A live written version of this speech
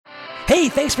Hey,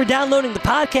 thanks for downloading the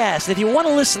podcast. If you want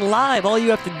to listen live, all you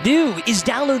have to do is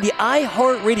download the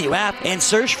iHeartRadio app and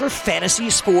search for Fantasy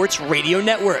Sports Radio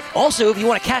Network. Also, if you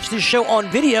want to catch this show on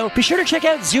video, be sure to check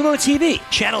out Zumo TV,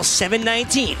 channel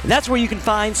 719. That's where you can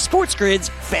find Sports Grid's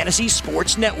Fantasy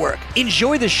Sports Network.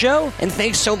 Enjoy the show, and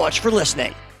thanks so much for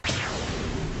listening.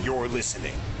 You're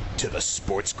listening to the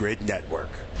Sports Grid Network.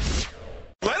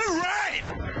 Let it rain!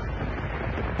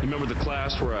 You remember the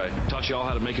class where I taught y'all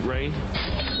how to make it rain?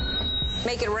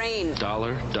 Make it rain.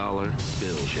 Dollar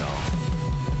bills, y'all.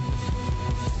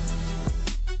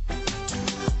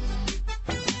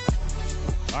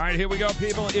 All right, here we go,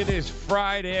 people. It is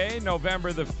Friday,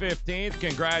 November the 15th.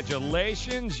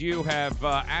 Congratulations. You have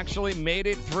actually made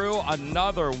it through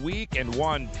another week in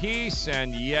one piece.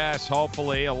 And yes,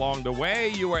 hopefully along the way,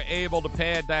 you were able to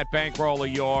pad that bankroll of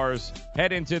yours.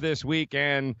 Head into this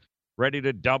weekend ready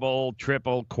to double,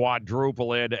 triple,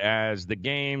 quadruple it as the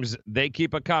games, they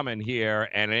keep a coming here.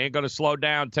 And it ain't going to slow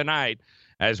down tonight,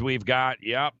 as we've got,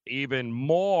 even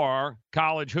more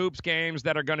college hoops games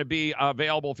that are going to be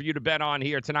available for you to bet on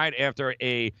here tonight after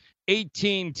a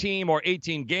 18-game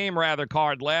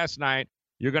card last night.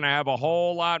 You're going to have a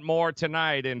whole lot more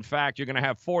tonight. In fact, you're going to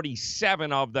have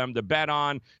 47 of them to bet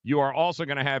on. You are also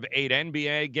going to have 8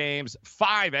 NBA games,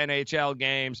 5 NHL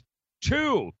games,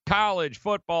 2 college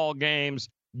football games,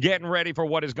 getting ready for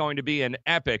what is going to be an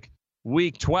epic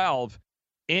Week 12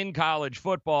 in college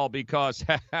football, because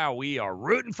we are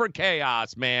rooting for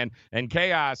chaos, man. And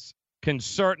chaos can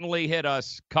certainly hit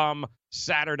us come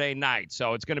Saturday night.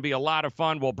 So it's going to be a lot of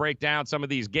fun. We'll break down some of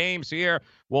these games here.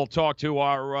 We'll talk to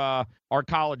our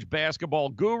college basketball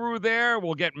guru there.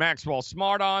 We'll get Maxwell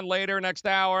Smart on later next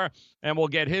hour, and we'll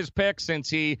get his picks,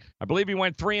 since I believe he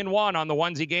went 3-1 on the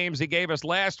onesie games he gave us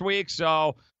last week.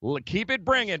 So keep it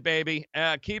bringing, baby.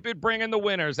 Keep it bringing the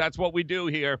winners. That's what we do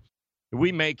here.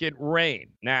 We make it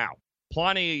rain. Now,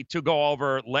 plenty to go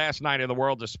over last night in the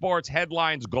world of sports.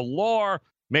 Headlines galore.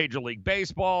 Major League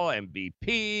Baseball,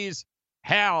 MVPs.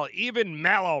 Hell, even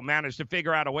Melo managed to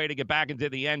figure out a way to get back into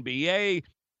the NBA.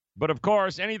 But, of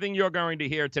course, anything you're going to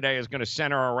hear today is going to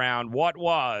center around what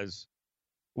was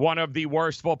one of the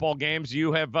worst football games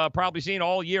you have probably seen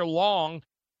all year long.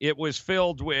 It was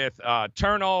filled with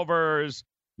turnovers,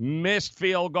 missed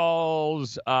field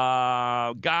goals,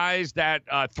 guys that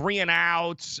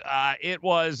 3-and-outs. It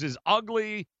was as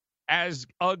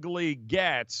ugly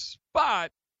gets.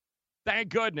 But thank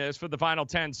goodness for the final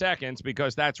 10 seconds,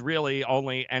 because that's really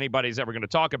only anybody's ever going to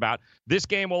talk about. This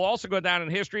game will also go down in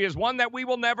history as one that we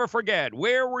will never forget.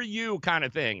 Where were you kind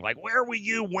of thing? Like, where were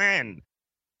you when?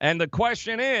 And the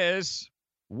question is,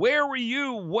 where were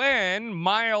you when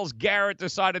Myles Garrett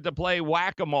decided to play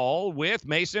whack-a-mole with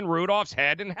Mason Rudolph's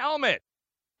head and helmet?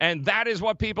 And that is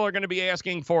what people are going to be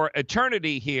asking for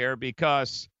eternity here,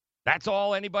 because that's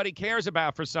all anybody cares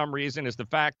about for some reason, is the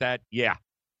fact that,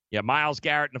 Myles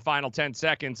Garrett in the final 10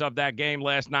 seconds of that game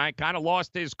last night kind of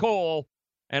lost his cool.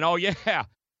 And,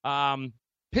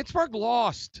 Pittsburgh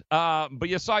lost. But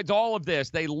besides all of this,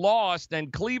 they lost,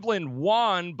 and Cleveland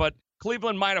won, but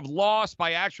Cleveland might have lost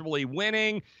by actually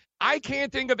winning. I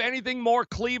can't think of anything more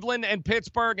Cleveland and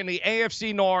Pittsburgh in the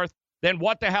AFC North than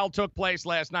what the hell took place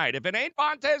last night. If it ain't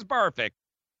Vontaze Burfict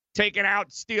taking out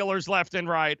Steelers left and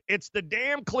right, it's the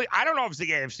damn I don't know if it's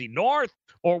the AFC North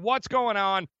or what's going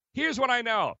on. Here's what I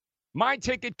know. My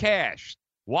ticket cashed.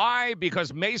 Why?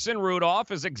 Because Mason Rudolph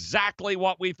is exactly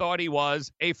what we thought he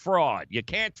was, a fraud. You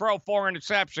can't throw 4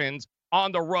 interceptions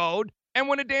on the road and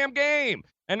win a damn game.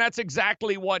 And that's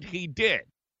exactly what he did.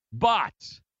 But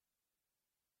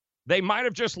they might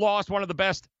have just lost one of the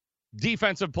best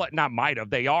defensive not might have.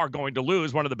 They are going to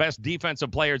lose one of the best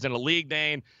defensive players in the league,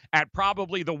 Dane, at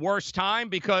probably the worst time,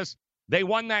 because they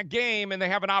won that game and they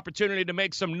have an opportunity to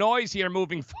make some noise here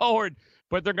moving forward,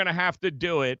 but they're going to have to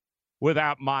do it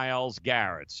without Myles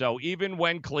Garrett. So even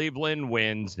when Cleveland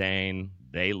wins, Dane,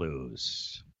 they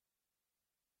lose.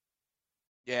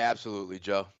 Yeah, absolutely,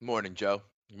 Joe. Morning, Joe.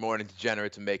 Morning,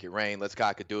 degenerate to make it rain. Let's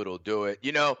cock-a-doodle do it.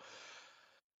 You know,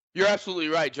 you're absolutely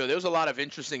right, Joe. There's a lot of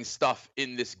interesting stuff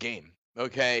in this game,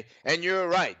 okay? And you're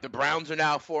right. The Browns are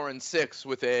now 4-6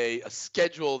 with a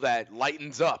schedule that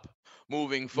lightens up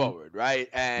moving forward, right?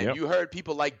 And you heard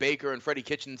people like Baker and Freddie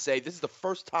Kitchens say this is the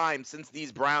first time since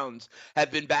these Browns have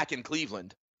been back in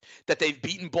Cleveland that they've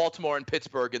beaten Baltimore and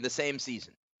Pittsburgh in the same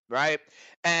season, right?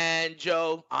 And,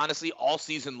 Joe, honestly, all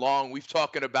season long, we've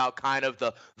talking about kind of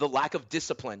the lack of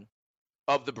discipline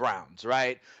of the Browns,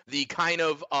 right? The kind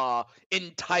of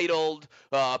entitled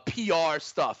PR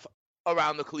stuff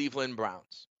around the Cleveland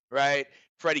Browns, right?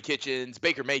 Freddie Kitchens,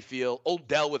 Baker Mayfield,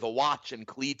 Odell with a watch and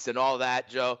cleats and all that,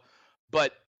 Joe.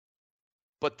 But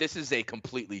but this is a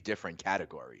completely different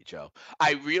category, Joe.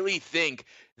 I really think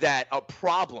that a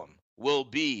problem will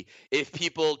be if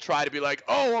people try to be like,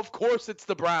 oh, of course it's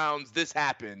the Browns, this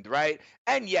happened, right?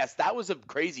 And yes, that was a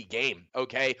crazy game,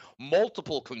 okay?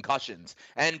 Multiple concussions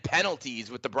and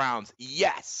penalties with the Browns.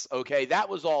 Yes, okay, that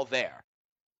was all there.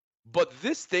 But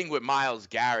this thing with Myles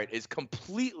Garrett is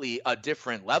completely a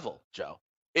different level, Joe.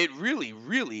 It really,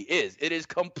 really is. It is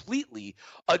completely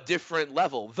a different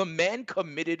level. The man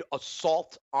committed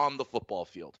assault on the football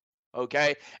field,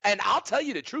 okay? And I'll tell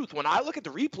you the truth, when I look at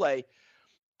the replay,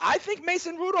 I think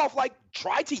Mason Rudolph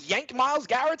tried to yank Myles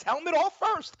Garrett's helmet off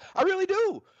first. I really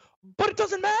do. But it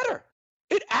doesn't matter.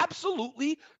 It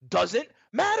absolutely doesn't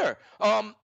matter.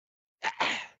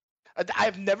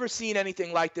 I've never seen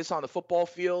anything like this on the football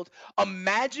field.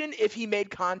 Imagine if he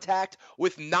made contact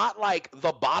with not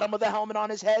the bottom of the helmet on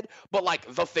his head, but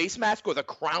the face mask or the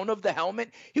crown of the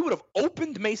helmet. He would have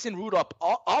opened Mason Rudolph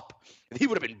up. He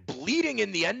would have been bleeding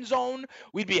in the end zone.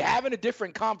 We'd be having a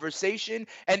different conversation.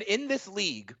 And in this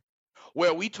league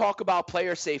where we talk about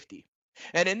player safety,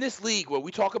 and in this league where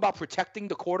we talk about protecting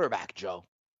the quarterback, Joe,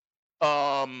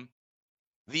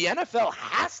 the NFL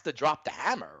has to drop the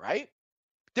hammer, right?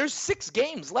 There's 6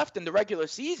 games left in the regular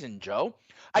season, Joe.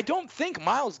 I don't think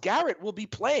Myles Garrett will be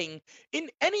playing in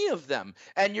any of them.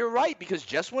 And you're right, because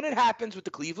just when it happens with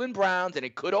the Cleveland Browns and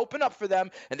it could open up for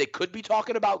them and they could be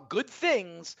talking about good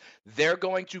things, they're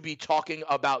going to be talking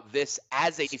about this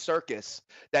as a circus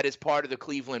that is part of the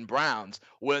Cleveland Browns,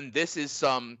 when this is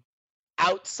some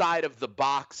outside of the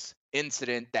box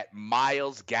incident that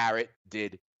Myles Garrett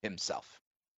did himself.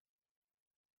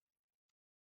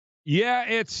 Yeah,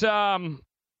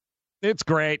 it's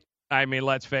great. I mean,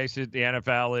 let's face it, the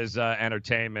NFL is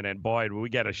entertainment, and boy, we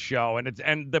get a show.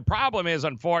 And the problem is,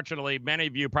 unfortunately, many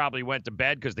of you probably went to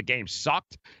bed because the game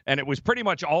sucked, and it was pretty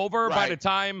much over by the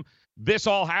time this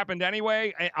all happened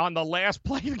anyway. On the last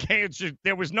play of the game,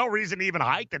 there was no reason to even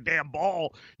hike the damn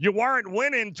ball. You weren't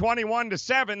winning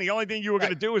 21-7. The only thing you were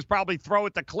going to do is probably throw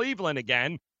it to Cleveland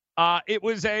again. It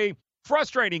was a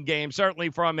frustrating game, certainly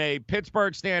from a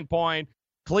Pittsburgh standpoint.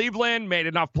 Cleveland made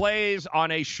enough plays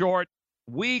on a short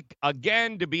week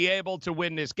again to be able to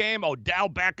win this game. Odell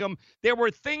Beckham. There were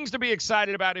things to be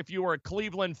excited about if you were a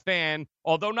Cleveland fan,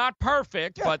 although not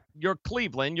perfect, but you're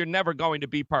Cleveland. You're never going to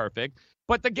be perfect.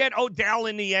 But to get Odell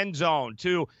in the end zone,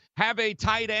 to have a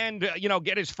tight end,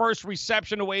 get his first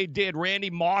reception the way he did,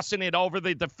 Randy Mossing it over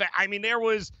the defense. I mean, there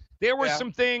were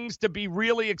some things to be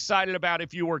really excited about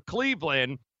if you were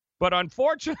Cleveland. But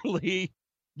unfortunately,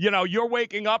 you're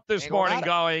waking up this morning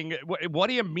going, what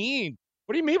do you mean?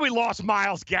 What do you mean we lost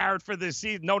Myles Garrett for this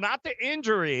season? No, not the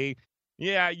injury.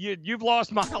 Yeah, you've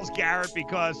lost Myles Garrett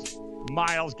because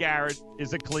Myles Garrett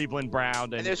is a Cleveland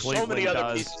Brown. And there's Cleveland so many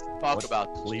other pieces to talk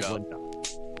about. Cleveland does.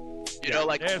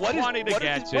 There's plenty to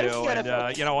get to.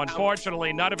 And,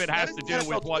 unfortunately, none of it has to do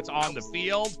with what's on the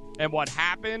field and what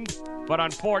happened. But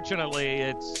unfortunately,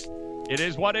 it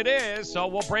is what it is, so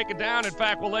we'll break it down. In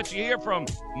fact, we'll let you hear from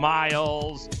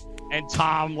Myles and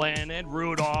Tomlin and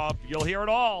Rudolph. You'll hear it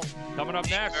all coming up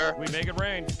next. We make it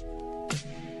rain.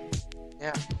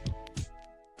 Yeah.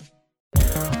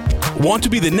 Want to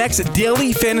be the next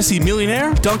daily fantasy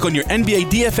millionaire? Dunk on your NBA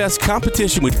DFS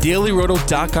competition with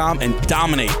DailyRoto.com and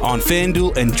dominate on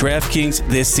FanDuel and DraftKings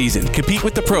this season. Compete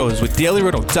with the pros with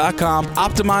DailyRoto.com,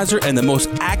 Optimizer, and the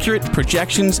most accurate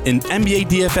projections in NBA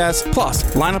DFS,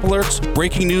 plus lineup alerts,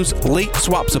 breaking news, late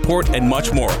swap support, and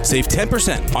much more. Save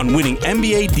 10% on winning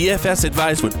NBA DFS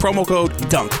advice with promo code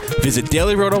DUNK. Visit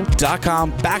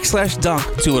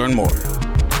DailyRoto.com/dunk to learn more.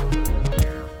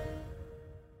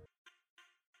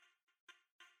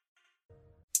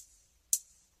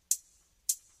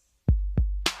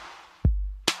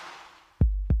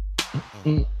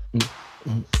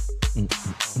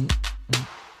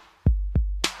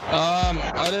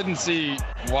 I didn't see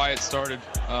why it started,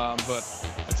 but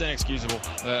it's inexcusable.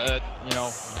 I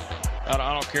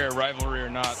don't care, rivalry or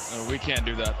not, we can't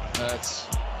do that. That's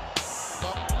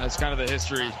kind of the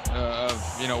history of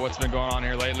what's been going on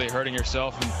here lately, hurting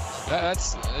yourself, and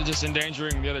that's just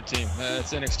endangering the other team.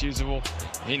 It's inexcusable.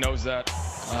 He knows that.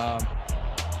 I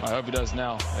hope he does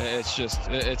now.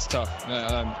 It's tough.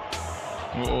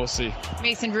 We'll see.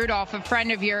 Mason Rudolph, a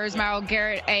friend of yours, Myles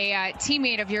Garrett, a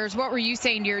teammate of yours. What were you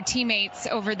saying to your teammates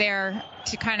over there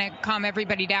to kind of calm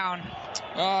everybody down?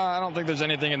 I don't think there's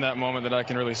anything in that moment that I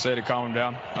can really say to calm him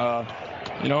down.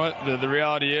 You know what? The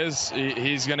reality is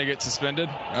he's going to get suspended.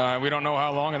 We don't know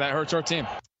how long, and that hurts our team.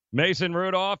 Mason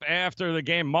Rudolph, after the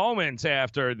game, moments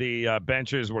after the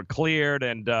benches were cleared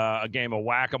and a game of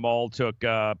whack-a-mole took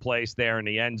place there in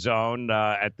the end zone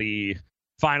at the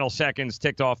final seconds,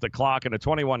 ticked off the clock in a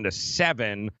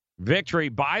 21-7 victory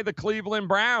by the Cleveland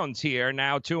Browns here.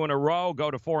 Now 2 in a row,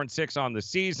 go to 4-6 on the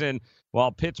season,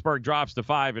 while Pittsburgh drops to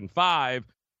 5-5.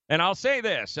 And I'll say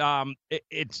this,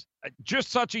 it's just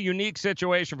such a unique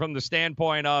situation from the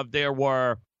standpoint of there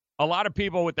were a lot of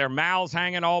people with their mouths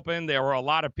hanging open. There were a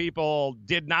lot of people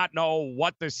did not know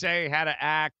what to say, how to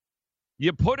act.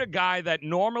 You put a guy that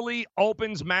normally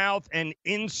opens mouth and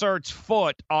inserts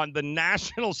foot on the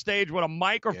national stage with a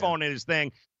microphone in his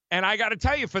thing. And I got to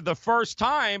tell you, for the first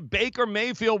time, Baker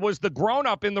Mayfield was the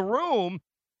grown-up in the room.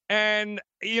 And,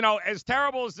 you know, as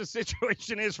terrible as the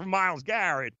situation is for Myles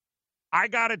Garrett, I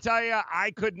got to tell you,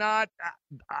 I could not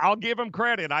 – I'll give him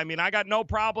credit. I mean, I got no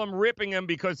problem ripping him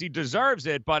because he deserves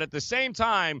it. But at the same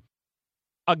time,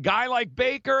 a guy like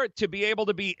Baker, to be able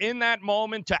to be in that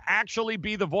moment, to actually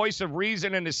be the voice of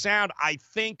reason and the sound, I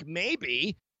think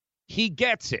maybe he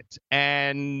gets it.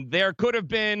 And there could have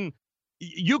been –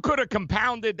 you could have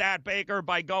compounded that, Baker,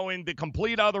 by going the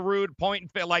complete other route,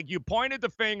 like you pointed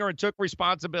the finger and took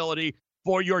responsibility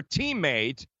for your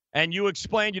teammate. And you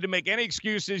explained, you didn't make any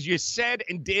excuses. You said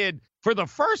and did, for the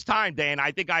first time, Dan,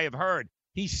 I think I have heard,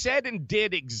 he said and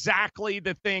did exactly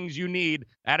the things you need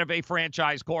out of a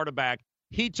franchise quarterback.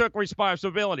 He took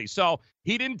responsibility. So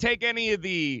he didn't take any of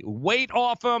the weight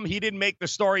off him. He didn't make the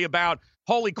story about,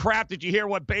 holy crap, did you hear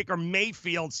what Baker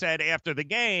Mayfield said after the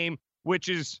game, which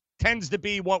tends to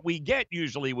be what we get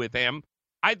usually with him.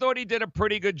 I thought he did a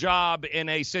pretty good job in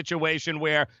a situation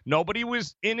where nobody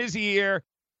was in his ear.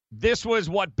 This was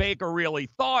what Baker really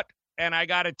thought, and I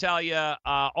got to tell you,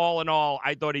 all in all,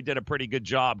 I thought he did a pretty good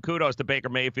job. Kudos to Baker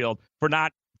Mayfield for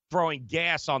not throwing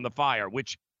gas on the fire,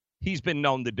 which he's been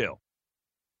known to do.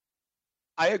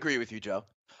 I agree with you, Joe.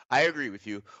 I agree with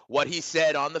you. What he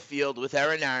said on the field with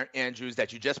Aaron Andrews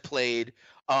that you just played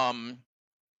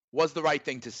was the right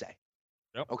thing to say.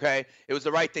 Yep. Okay, it was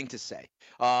the right thing to say.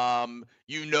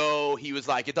 You know, he was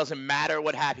like, it doesn't matter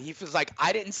what happened. He feels like,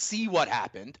 I didn't see what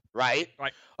happened, right?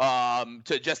 Right.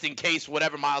 To just in case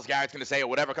whatever Myles Garrett's going to say or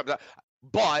whatever comes up.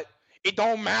 But it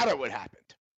don't matter what happened.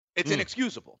 It's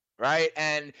inexcusable, right?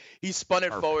 And he spun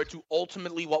it forward to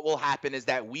ultimately what will happen is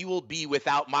that we will be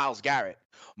without Myles Garrett.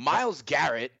 Myles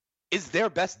Garrett is their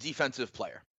best defensive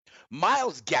player.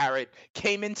 Myles Garrett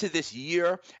came into this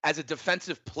year as a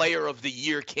defensive player of the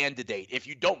year candidate. If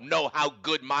you don't know how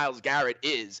good Myles Garrett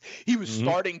is, he was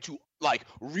starting to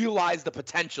realize the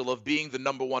potential of being the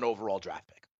number 1 overall draft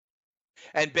pick.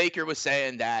 And Baker was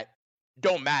saying that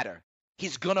don't matter.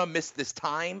 He's going to miss this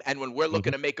time. And when we're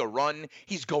looking to make a run,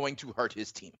 he's going to hurt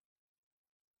his team.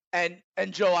 And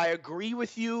Joe, I agree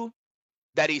with you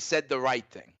that he said the right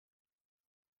thing.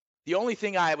 The only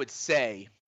thing I would say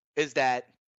is that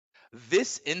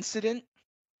this incident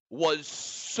was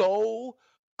so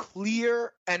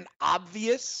clear and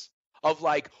obvious of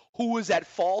who was at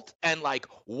fault and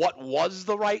what was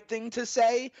the right thing to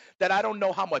say that I don't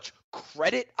know how much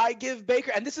credit I give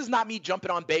Baker. And this is not me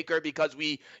jumping on Baker because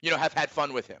we, have had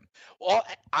fun with him. All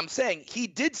I'm saying, he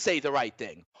did say the right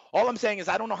thing. All I'm saying is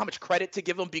I don't know how much credit to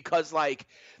give him because,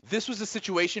 this was a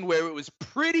situation where it was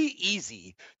pretty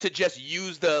easy to just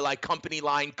use the, company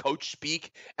line coach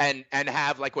speak and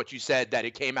have, what you said, that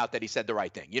it came out that he said the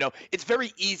right thing. It's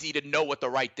very easy to know what the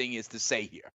right thing is to say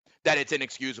here, that it's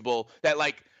inexcusable, that,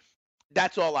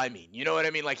 that's all I mean. You know what I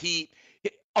mean?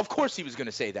 Of course he was going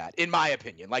to say that, in my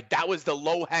opinion. That was the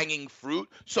low-hanging fruit.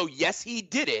 So, yes, he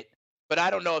did it, but I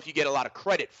don't know if you get a lot of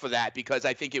credit for that because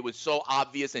I think it was so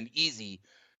obvious and easy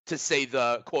to say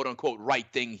the quote-unquote right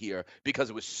thing here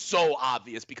because it was so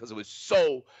obvious, because it was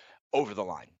so over the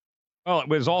line. Well, it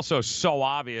was also so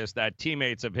obvious that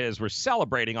teammates of his were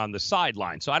celebrating on the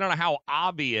sideline. So I don't know how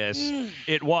obvious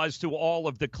it was to all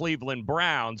of the Cleveland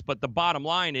Browns, but the bottom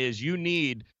line is you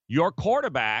need your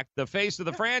quarterback, the face of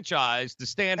the franchise, to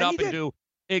stand up and do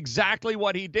exactly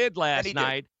what he did last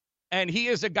night. And he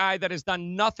is a guy that has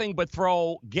done nothing but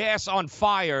throw gas on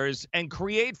fires and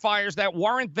create fires that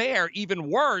weren't there. Even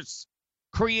worse,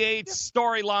 creates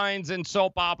storylines and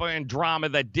soap opera and drama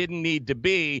that didn't need to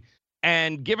be.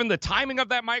 And given the timing of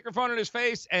that microphone in his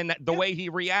face and the way he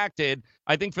reacted,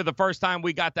 I think for the first time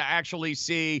we got to actually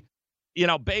see,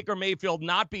 Baker Mayfield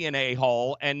not be an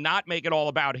a-hole and not make it all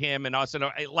about him and us. And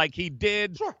he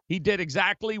did, he did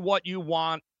exactly what you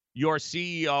want your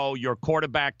CEO, your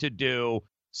quarterback to do.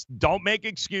 Don't make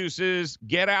excuses,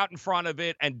 get out in front of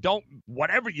it, and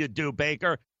whatever you do,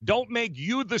 Baker, don't make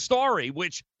you the story,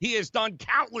 which he has done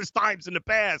countless times in the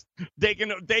past. They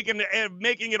can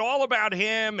making it all about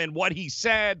him and what he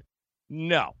said.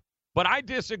 No, but I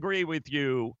disagree with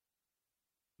you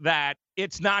that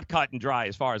it's not cut and dry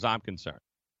as far as I'm concerned.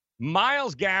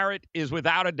 Myles Garrett is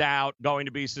without a doubt going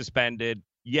to be suspended.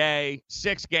 Yay,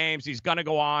 6 games. He's going to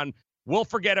go on We'll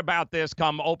forget about this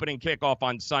come opening kickoff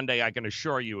on Sunday. I can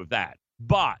assure you of that.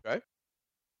 But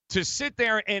to sit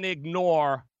there and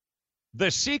ignore the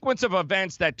sequence of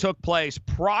events that took place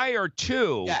prior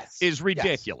to is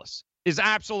ridiculous. Is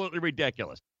absolutely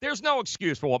ridiculous. There's no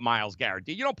excuse for what Myles Garrett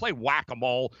did. You don't play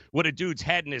whack-a-mole with a dude's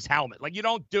head in his helmet. Like, you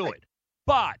don't do it.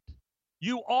 But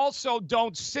you also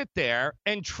don't sit there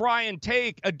and try and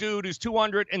take a dude who's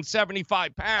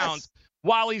 275 pounds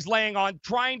while he's laying on,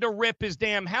 trying to rip his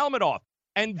damn helmet off.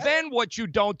 And then what you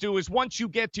don't do is once you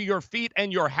get to your feet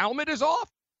and your helmet is off,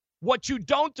 what you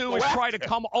don't do is try to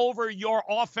come over your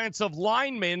offensive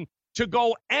lineman to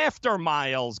go after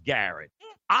Myles Garrett.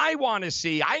 I want to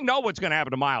see. I know what's going to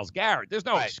happen to Myles Garrett. There's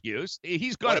no excuse.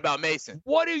 He's going. What about Mason?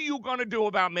 What are you going to do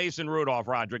about Mason Rudolph,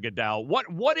 Roger Goodell?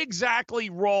 What exactly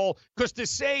role? Because to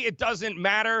say it doesn't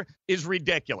matter is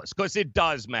ridiculous. Because it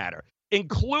does matter,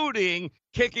 including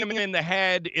kicking him in the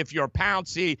head if you're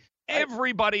pouncy.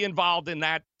 Everybody involved in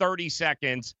that 30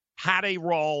 seconds had a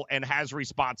role and has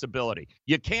responsibility.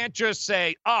 You can't just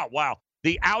say, "Oh, well,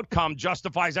 the outcome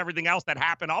justifies everything else that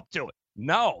happened up to it."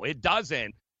 No, it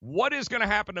doesn't. What is going to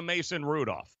happen to Mason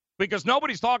Rudolph? Because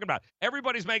nobody's talking about it.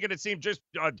 Everybody's making it seem just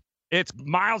it's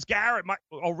Myles Garrett.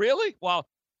 Oh, really? Well,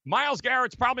 Myles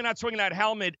Garrett's probably not swinging that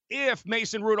helmet if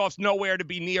Mason Rudolph's nowhere to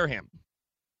be near him.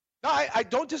 No, I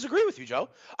don't disagree with you, Joe.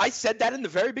 I said that in the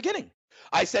very beginning.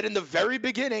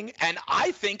 And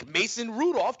I think Mason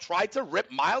Rudolph tried to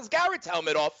rip Myles Garrett's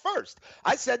helmet off first.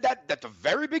 I said that at the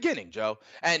very beginning, Joe.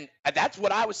 And that's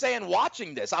what I was saying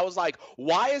watching this. I was like,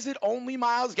 why is it only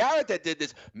Myles Garrett that did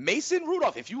this? Mason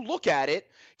Rudolph, if you look at it,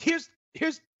 here's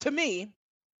to me,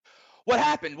 what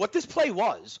happened. What this play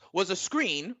was a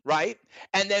screen, right?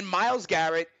 And then Myles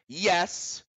Garrett,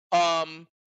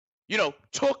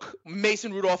 took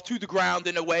Mason Rudolph to the ground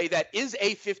in a way that is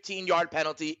a 15-yard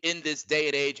penalty in this day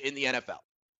and age in the NFL,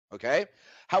 okay?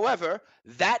 However,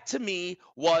 that to me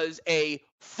was a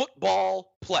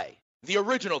football play, the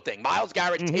original thing, Myles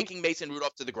Garrett taking Mason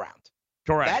Rudolph to the ground.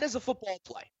 Correct. That is a football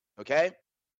play, okay?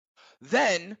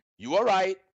 Then, you are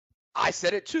right, I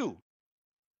said it too.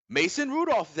 Mason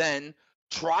Rudolph then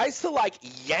tries to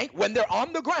yank, when they're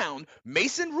on the ground,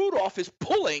 Mason Rudolph is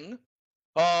pulling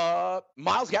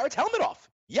Myles Garrett's helmet off.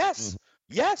 Yes.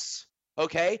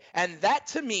 Okay. And that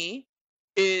to me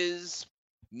is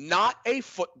not a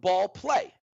football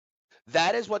play.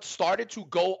 That is what started to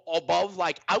go above,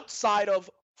 outside of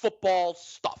football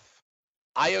stuff.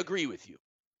 I agree with you.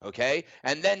 Okay.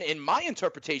 And then in my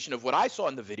interpretation of what I saw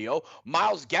in the video,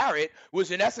 Myles Garrett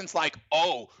was in essence like,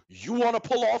 oh, you want to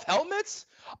pull off helmets?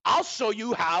 I'll show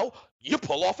you how you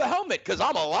pull off a helmet because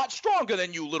I'm a lot stronger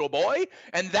than you, little boy.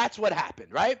 And that's what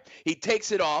happened, right? He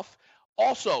takes it off.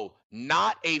 Also,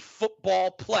 not a football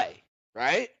play,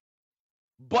 right?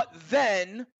 But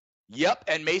then,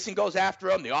 and Mason goes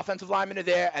after him. The offensive linemen are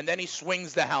there, and then he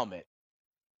swings the helmet.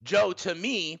 Joe, to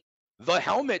me, the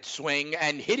helmet swing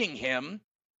and hitting him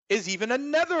is even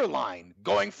another line,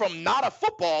 going from not a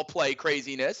football play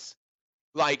craziness,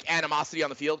 like animosity on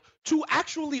the field, to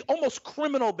actually almost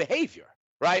criminal behavior,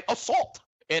 right? Assault,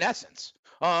 in essence.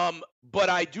 But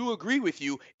I do agree with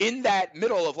you in that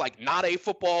middle of not a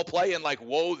football play and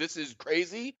whoa, this is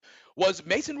crazy, was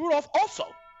Mason Rudolph also,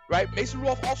 right? Mason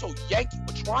Rudolph also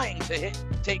trying to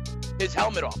take his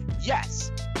helmet off.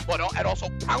 Yes. And also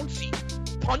punching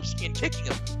and kicking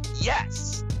him.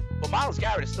 Yes. But Myles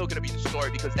Garrett is still going to be the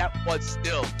story because that was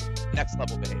still next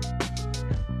level behavior.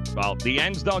 Well, the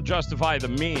ends don't justify the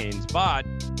means, but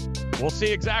we'll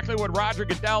see exactly what Roger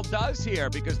Goodell does here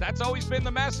because that's always been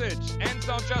the message. Ends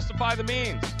don't justify the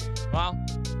means. Well,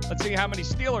 let's see how many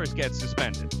Steelers get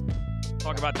suspended.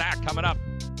 Talk about that coming up.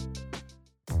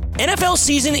 NFL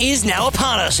season is now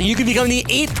upon us, and you can become the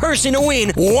 8th person to win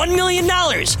 $1 million in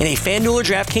a FanDuel or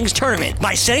DraftKings tournament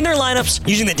by setting their lineups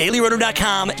using the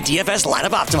DailyRoto.com DFS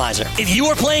lineup optimizer. If you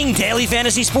are playing daily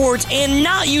fantasy sports and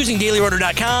not using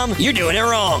DailyRoto.com, you're doing it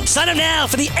wrong. Sign up now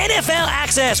for the NFL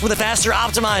access with a faster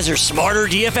optimizer, smarter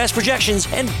DFS projections,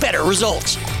 and better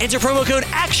results. Enter promo code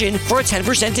ACTION for a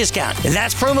 10% discount.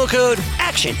 That's promo code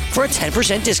ACTION for a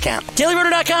 10% discount.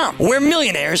 DailyRoto.com, where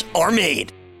millionaires are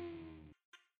made.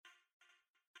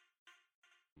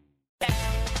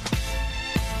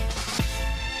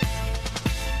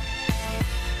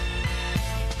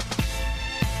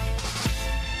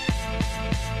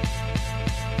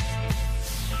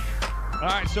 All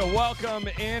right, so welcome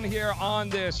in here on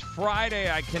this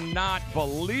Friday. I cannot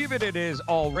believe it. It is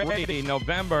already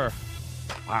November,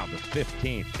 the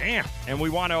 15th. Damn. And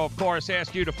we want to, of course,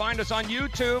 ask you to find us on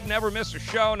YouTube. Never miss a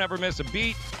show, never miss a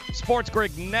beat. Sports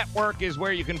Grid Network is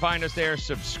where you can find us there.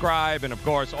 Subscribe, and, of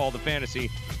course, all the fantasy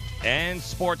and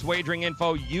sports wagering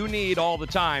info you need all the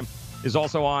time is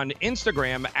also on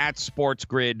Instagram at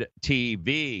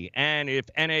SportsGridTV. And if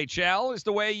NHL is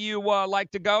the way you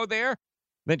like to go there,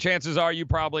 then chances are you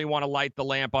probably want to light the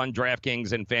lamp on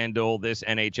DraftKings and FanDuel this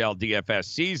NHL DFS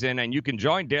season. And you can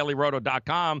join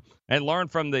DailyRoto.com and learn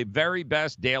from the very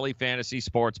best daily fantasy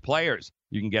sports players.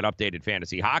 You can get updated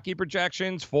fantasy hockey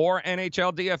projections for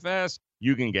NHL DFS.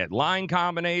 You can get line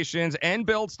combinations and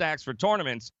build stacks for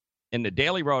tournaments in the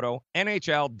Daily Roto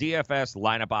NHL DFS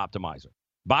lineup optimizer.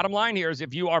 Bottom line here is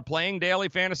if you are playing daily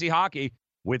fantasy hockey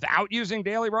without using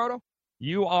Daily Roto,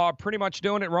 you are pretty much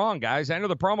doing it wrong, guys. Enter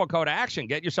the promo code ACTION.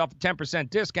 Get yourself a 10%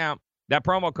 discount. That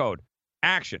promo code,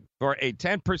 ACTION, for a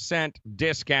 10%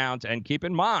 discount. And keep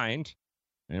in mind,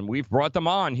 and we've brought them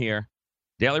on here,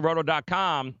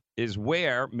 DailyRoto.com is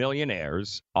where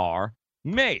millionaires are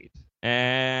made.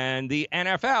 And the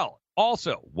NFL,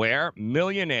 also where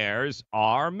millionaires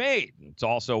are made. It's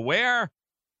also where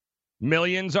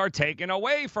millions are taken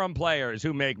away from players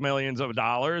who make millions of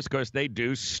dollars because they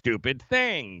do stupid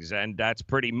things. And that's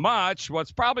pretty much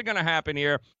what's probably going to happen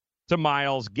here to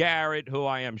Myles Garrett, who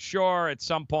I am sure at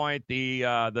some point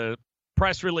the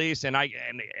press release, and I,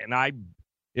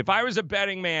 if I was a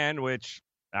betting man, which,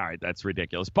 all right, that's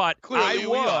ridiculous, but Clearly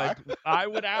I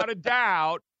would without a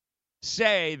doubt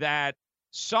say that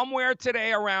somewhere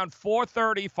today around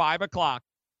 4:30, 5 o'clock,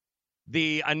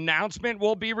 the announcement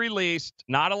will be released.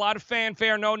 Not a lot of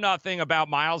fanfare, no nothing, about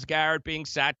Myles Garrett being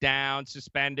sat down,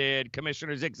 suspended,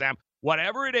 commissioner's exam,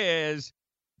 whatever it is.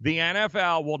 The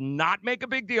NFL will not make a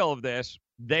big deal of this.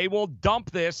 They will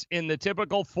dump this in the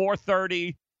typical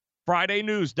 4:30 Friday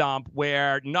news dump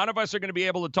where none of us are going to be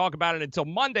able to talk about it until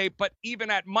Monday. But even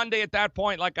at Monday at that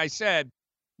point, like I said,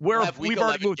 we've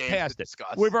already moved past it.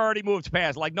 We've already moved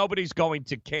past. Like, nobody's going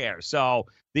to care. So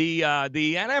the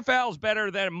NFL's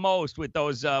better than most with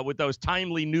those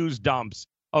timely news dumps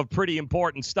of pretty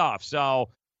important stuff. So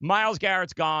Myles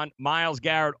Garrett's gone. Myles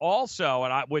Garrett also,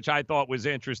 which I thought was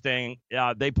interesting,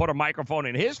 they put a microphone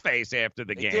in his face after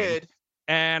the game. Did.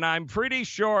 And I'm pretty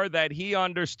sure that he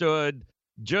understood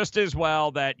just as well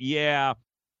that, yeah,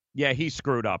 he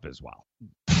screwed up as well.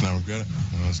 I regret it.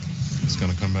 It's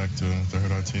going to come back to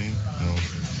hurt our team.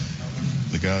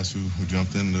 The guys who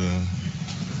jumped in the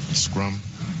scrum,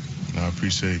 I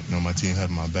appreciate, my team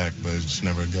having my back, but it just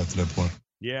never got to that point.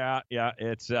 Yeah,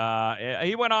 it's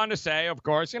he went on to say, of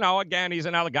course, again, he's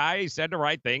another guy. He said the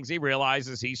right things. He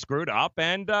realizes he screwed up,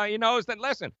 and he knows that,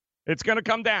 listen, it's going to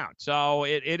come down. So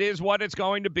it is what it's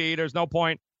going to be. There's no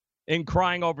point in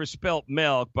crying over spilt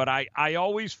milk, but I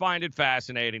always find it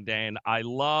fascinating, Dane. I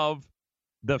love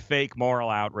the fake moral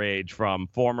outrage from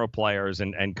former players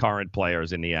and current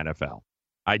players in the NFL.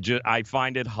 I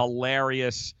find it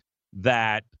hilarious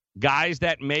that guys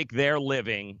that make their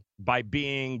living by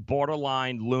being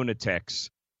borderline lunatics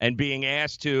and being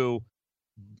asked to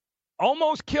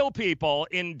almost kill people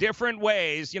in different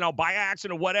ways, by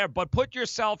accident or whatever, but put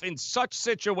yourself in such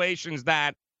situations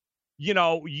that,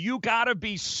 you got to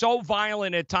be so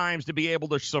violent at times to be able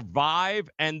to survive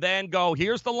and then go,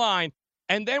 here's the line.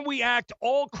 And then we act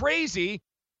all crazy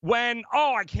when,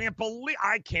 I can't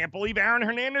believe Aaron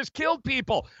Hernandez killed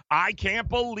people. I can't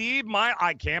believe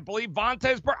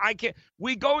Vontaze.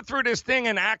 We go through this thing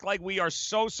and act like we are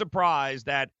so surprised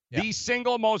that the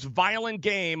single most violent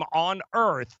game on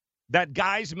earth that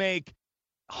guys make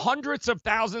hundreds of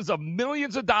thousands of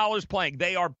millions of dollars playing.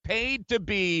 They are paid to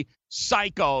be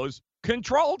psychos,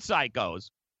 controlled psychos.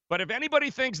 But if anybody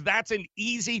thinks that's an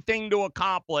easy thing to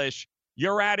accomplish,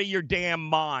 you're out of your damn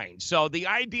mind. So the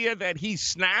idea that he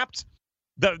snapped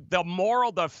the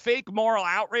fake moral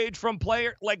outrage from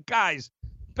player, like, guys,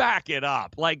 back it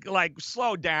up. Like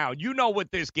slow down. You know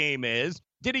what this game is.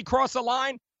 Did he cross a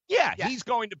line? Yeah, he's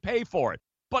going to pay for it.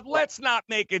 But let's not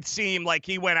make it seem like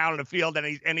he went out on the field and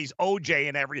he's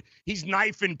OJ and he's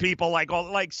knifing people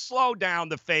like slow down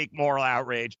the fake moral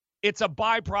outrage. It's a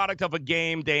byproduct of a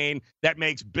game, Dane, that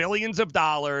makes billions of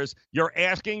dollars. You're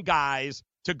asking guys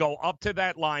to go up to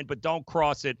that line, but don't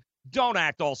cross it. Don't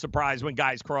act all surprised when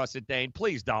guys cross it, Dane.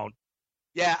 Please don't.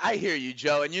 Yeah, I hear you,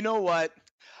 Joe. And you know what?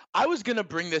 I was going to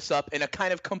bring this up in a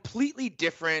kind of completely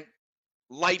different,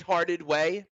 lighthearted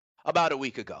way about a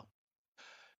week ago.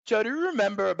 Joe, do you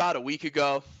remember about a week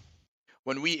ago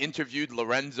when we interviewed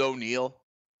Lorenzo Neal,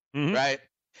 right?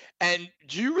 And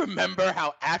do you remember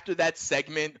how after that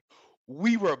segment,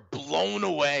 we were blown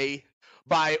away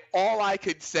by all I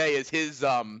could say is his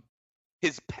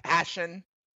passion,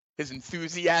 his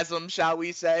enthusiasm, shall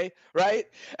we say, right?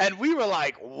 And we were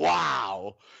like,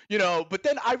 wow, but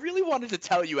then I really wanted to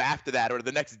tell you after that or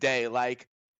the next day, like,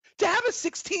 to have a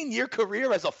 16-year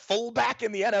career as a fullback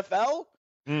in the NFL,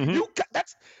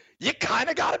 you kind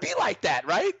of got to be like that,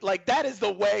 right? Like that is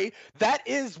the way, that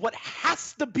is what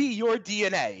has to be your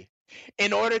DNA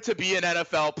in order to be an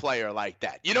NFL player like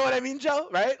that. You know what I mean, Joe?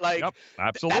 Right? Like,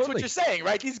 absolutely. That's what you're saying,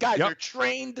 right? These guys are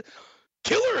trained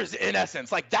killers in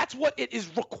essence. Like that's what it is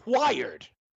required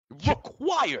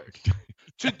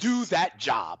to do that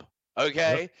job.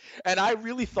 Okay. And I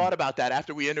really thought about that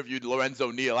after we interviewed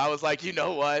Lorenzo Neal. I was like, you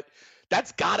know what?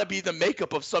 That's got to be the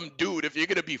makeup of some dude if you're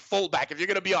going to be fullback, if you're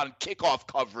going to be on kickoff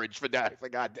coverage for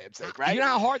goddamn sake, right? You know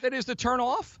how hard that is to turn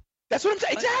off? That's what I'm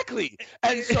saying. Exactly.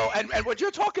 And so, and what you're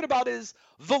talking about is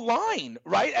the line,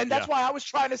 right? And that's why I was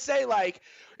trying to say, like,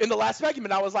 in the last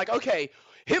segment, I was like, okay,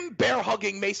 him bear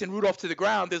hugging Mason Rudolph to the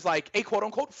ground is like a quote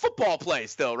unquote football play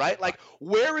still, right? Like,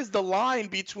 where is the line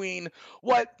between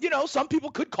what, you know, some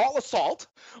people could call assault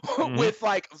with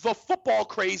like the football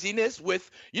craziness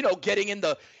with, you know, getting in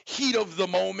the heat of the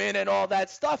moment and all that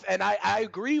stuff. And I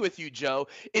agree with you, Joe.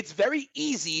 It's very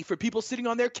easy for people sitting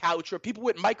on their couch or people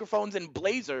with microphones and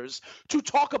blazers to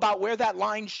talk about where that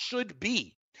line should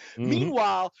be.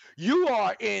 Meanwhile,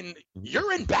 you're in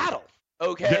battle.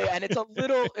 Okay. And it's a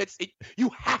little, you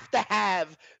have to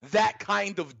have that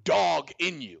kind of dog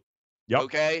in you.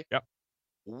 Okay.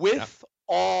 With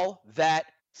all that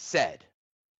said,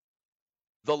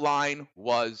 the line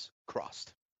was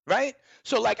crossed. Right.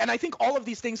 So like, and I think all of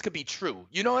these things could be true.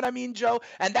 You know what I mean, Joe?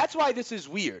 And that's why this is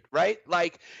weird. Right.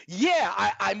 Like,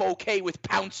 yeah, I'm okay with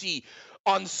Pouncey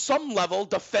on some level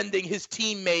defending his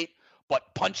teammate,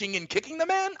 but punching and kicking the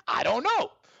man? I don't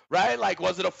know. Right? Like,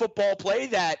 was it a football play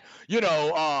that, you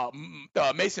know,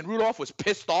 Mason Rudolph was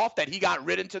pissed off that he got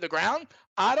ridden to the ground?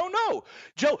 I don't know.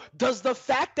 Joe, does the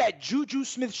fact that Juju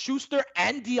Smith-Schuster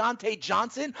and Deontay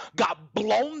Johnson got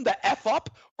blown the F up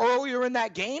earlier in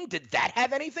that game, did that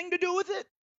have anything to do with it?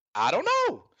 I don't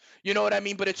know. You know what I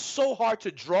mean? But it's so hard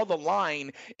to draw the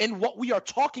line in what we are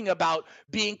talking about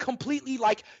being completely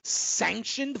like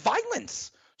sanctioned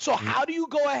violence. So how do you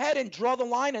go ahead and draw the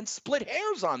line and split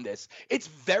hairs on this? It's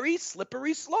very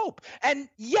slippery slope. And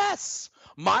yes,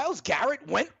 Myles Garrett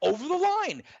went over the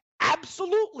line.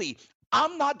 Absolutely.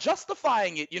 I'm not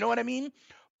justifying it. You know what I mean?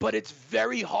 But it's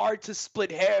very hard to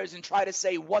split hairs and try to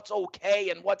say what's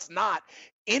okay and what's not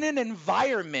in an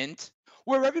environment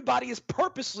where everybody is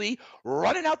purposely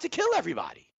running out to kill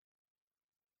everybody.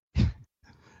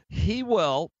 He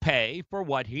will pay for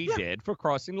what he did for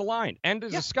crossing the line. End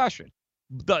of discussion.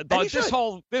 This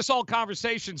whole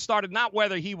conversation started not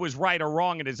whether he was right or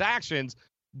wrong in his actions,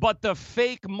 but the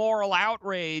fake moral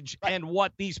outrage and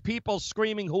what these people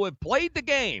screaming who have played the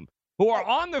game, who are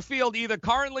on the field either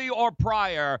currently or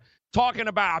prior, talking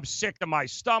about, I'm sick to my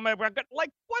stomach.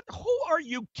 Like, what? Who are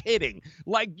you kidding?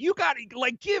 Like, you got to,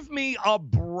 like, give me a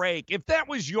break. If that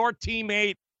was your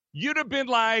teammate, you'd have been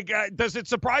like, does it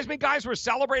surprise me guys were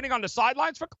celebrating on the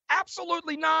sidelines?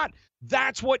 Absolutely not.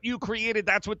 That's what you created.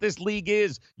 That's what this league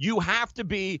is. You have to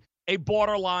be a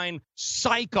borderline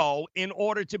psycho in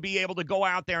order to be able to go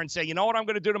out there and say, you know what I'm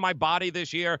going to do to my body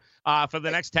this year for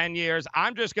the next 10 years?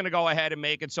 I'm just going to go ahead and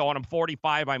make it so when I'm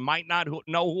 45, I might not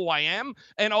know who I am.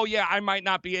 And, oh, yeah, I might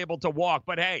not be able to walk.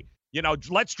 But, hey, you know,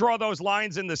 let's draw those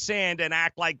lines in the sand and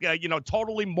act like, you know,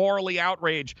 totally morally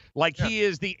outraged, like he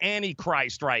is the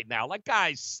Antichrist right now. Like,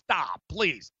 guys, stop,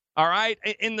 please. All right.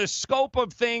 In the scope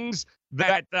of things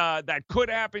that could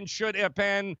happen, should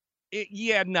happen.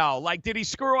 No. Like, did he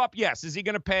screw up? Yes. Is he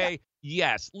going to pay?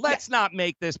 Yes. Let's not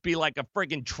make this be like a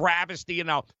friggin' travesty. You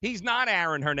know, he's not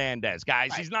Aaron Hernandez,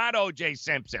 guys. He's not O.J.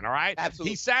 Simpson. All right. Absolutely.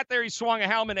 He sat there. He swung a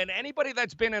helmet. And anybody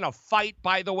that's been in a fight,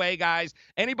 by the way, guys,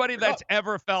 anybody that's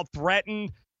ever felt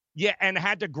threatened, and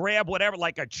had to grab whatever,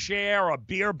 like a chair, a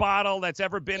beer bottle, that's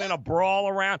ever been in a brawl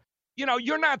around, you know,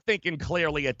 you're not thinking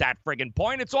clearly at that friggin'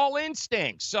 point. It's all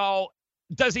instinct. So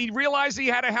does he realize he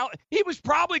had a helmet? He was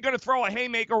probably going to throw a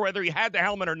haymaker whether he had the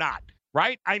helmet or not,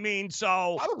 right? I mean,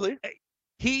 so probably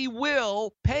he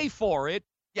will pay for it.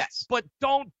 Yes. But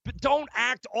don't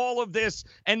act all of this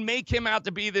and make him out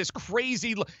to be this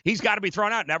crazy. He's got to be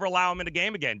thrown out. Never allow him in the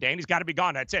game again. Danny's got to be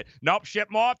gone. That's it. Nope, ship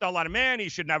him off. Don't let him in. He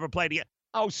should never play again.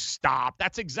 Oh, stop.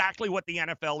 That's exactly what the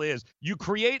NFL is. You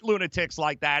create lunatics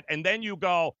like that, and then you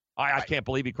go, I can't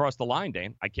believe he crossed the line,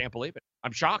 Dane. I can't believe it.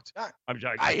 I'm shocked.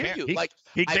 I hear you.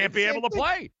 He can't be able to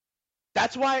play.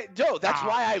 That's why, Joe, that's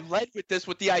why I led with this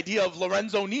with the idea of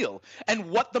Lorenzo Neal and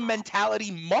what the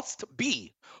mentality must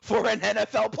be for an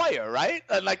NFL player, right?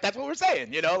 And like, that's what we're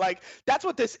saying, you know, like that's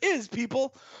what this is,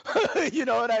 people. You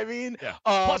know what I mean? Yeah.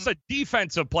 Plus a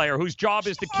defensive player whose job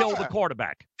is to kill the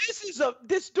quarterback.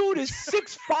 This dude is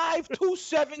 6'5",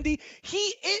 270. He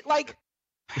is like,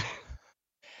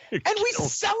 and we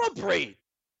celebrate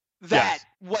that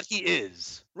what he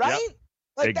is, right?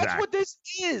 Yep. Like, that's what this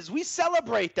is. We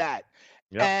celebrate that.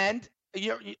 Yep. And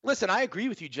listen, I agree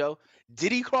with you, Joe.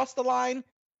 Did he cross the line?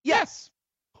 Yes.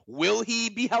 Will he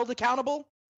be held accountable?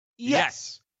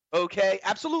 Yes. Okay,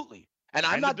 absolutely. And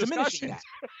I'm not diminishing that,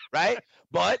 right?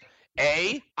 But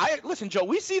listen, Joe,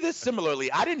 we see this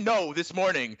similarly. I didn't know this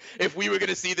morning if we were going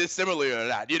to see this similarly or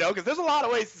not, because there's a lot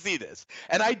of ways to see this.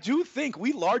 And I do think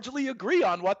we largely agree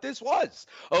on what this was,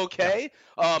 okay?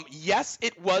 Yeah. Yes,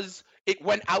 it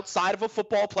went outside of a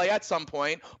football play at some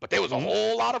point, but there was a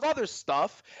whole lot of other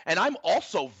stuff. And I'm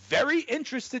also very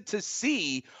interested to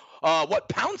see what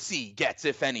Pouncey gets,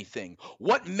 if anything,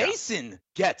 what Mason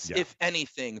gets, if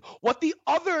anything, what the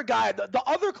other guy, the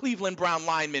other Cleveland Brown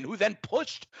lineman who then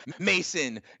pushed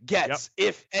Mason gets,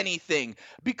 if anything,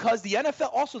 because the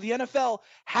NFL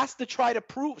has to try to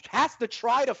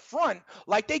front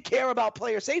like they care about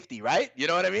player safety, right? You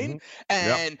know what I mean?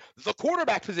 And the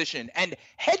quarterback position and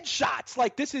headshots,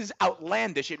 like, this is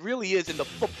outlandish. It really is in the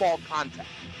football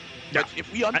context. But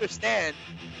if we understand,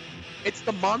 it's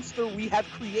the monster we have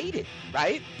created,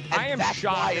 right? And I am that's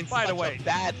shocked. Why and it's by the such way, a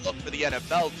bad look for the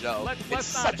NFL, Joe.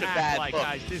 Let's not act like,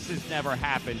 guys, this has never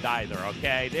happened either,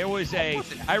 okay? There was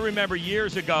I remember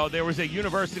years ago, there was a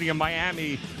University of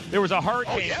Miami, there was a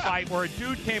hurricane fight where a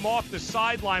dude came off the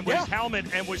sideline with his helmet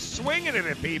and was swinging it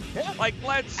at people. Like,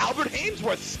 Albert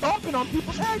Hainsworth stomping on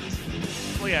people's heads.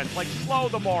 Yeah, like, slow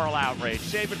the moral outrage.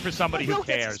 Save it for somebody who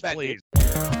cares, please.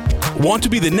 Want to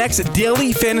be the next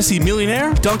daily fantasy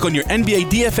millionaire? Dunk on your NBA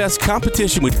DFS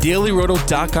competition with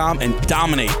DailyRoto.com and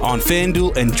dominate on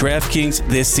FanDuel and DraftKings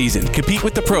this season. Compete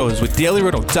with the pros with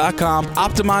DailyRoto.com,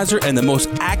 Optimizer, and the most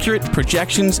accurate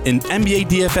projections in NBA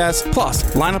DFS,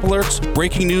 plus lineup alerts,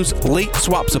 breaking news, late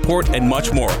swap support, and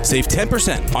much more. Save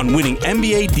 10% on winning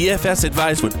NBA DFS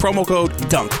advice with promo code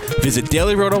DUNK. Visit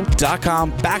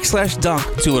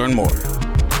DailyRoto.com/dunk to learn more.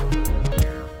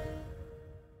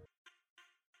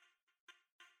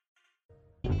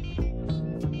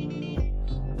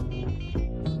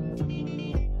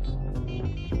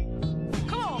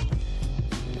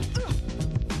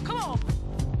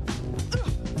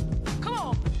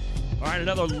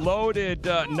 Another loaded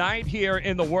night here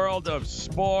in the world of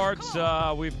sports.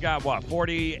 We've got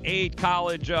 48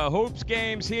 college hoops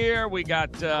games here. We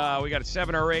got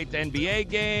 7 or 8 NBA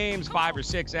games, 5 or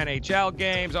 6 NHL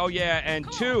games. Oh yeah,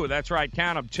 and 2. That's right,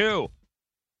 count them, 2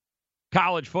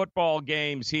 college football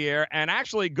games here, and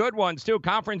actually good ones too.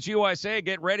 Conference USA,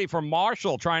 get ready for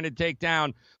Marshall trying to take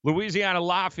down Louisiana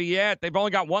Lafayette. They've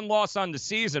only got 1 loss on the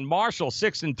season. Marshall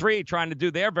 6-3, trying to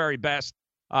do their very best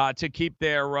to keep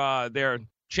their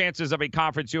chances of a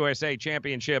Conference USA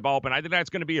championship open. I think that's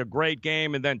going to be a great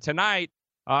game. And then tonight,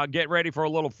 get ready for a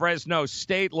little Fresno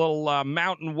State, little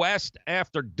Mountain West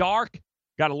after dark.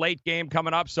 Got a late game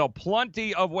coming up, so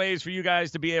plenty of ways for you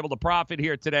guys to be able to profit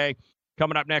here today.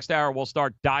 Coming up next hour, we'll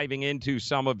start diving into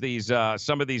some of these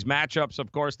matchups,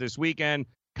 of course, this weekend,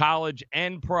 college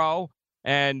and pro.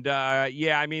 And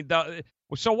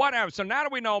so what else? So now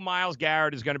that we know Myles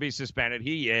Garrett is going to be suspended,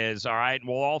 he is, all right, and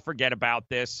we'll all forget about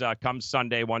this come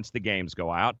Sunday once the games go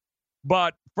out.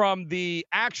 But from the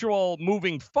actual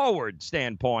moving forward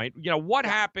standpoint, what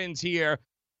happens here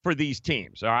for these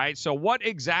teams, all right? So what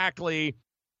exactly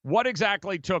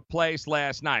took place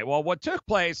last night? Well, what took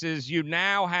place is you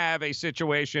now have a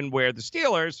situation where the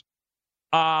Steelers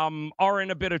are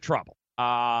in a bit of trouble.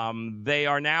 They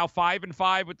are now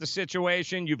 5-5 with the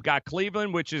situation. You've got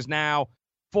Cleveland, which is now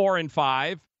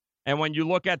 4-5. And when you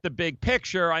look at the big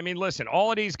picture, I mean, listen,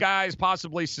 all of these guys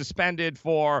possibly suspended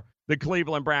for the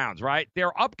Cleveland Browns, right?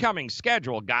 Their upcoming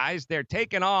schedule, guys, they're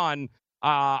taking on,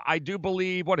 I do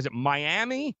believe,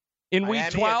 Miami in week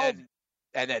 12?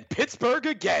 And then Pittsburgh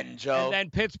again, Joe. And then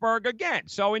Pittsburgh again.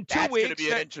 So in 2 weeks. That's going to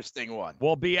be an interesting one.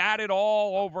 We'll be at it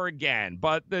all over again.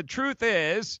 But the truth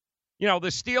is, the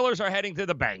Steelers are heading to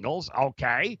the Bengals.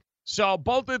 Okay. So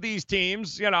both of these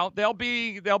teams, they'll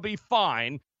be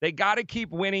fine. They got to keep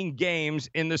winning games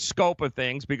in the scope of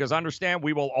things, because understand,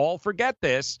 we will all forget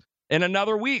this in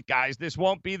another week, guys. This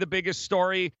won't be the biggest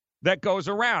story that goes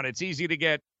around. It's easy to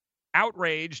get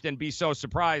outraged and be so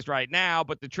surprised right now,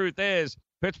 but the truth is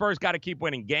Pittsburgh's got to keep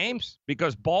winning games,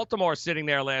 because Baltimore's sitting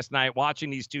there last night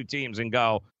watching these two teams and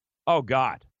go, oh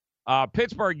God,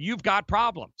 Pittsburgh, you've got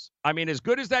problems. I mean, as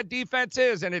good as that defense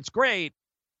is, and it's great,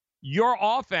 your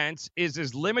offense is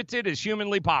as limited as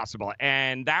humanly possible.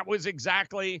 And that was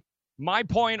exactly my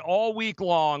point all week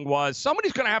long, was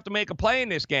somebody's going to have to make a play in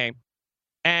this game.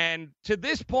 And to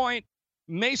this point,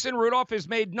 Mason Rudolph has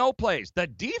made no plays. The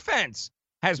defense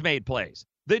has made plays.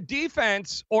 The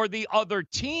defense, or the other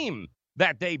team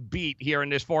that they beat here in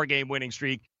this 4-game winning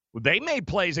streak, they made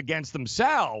plays against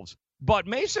themselves. But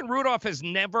Mason Rudolph has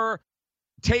never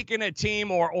taken a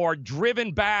team or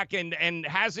driven back and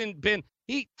hasn't been –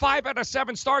 5 out of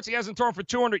 7 starts, he hasn't thrown for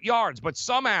 200 yards. But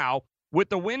somehow, with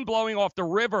the wind blowing off the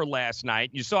river last night,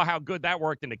 you saw how good that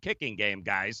worked in the kicking game,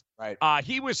 guys. Right.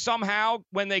 He was somehow,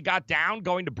 when they got down,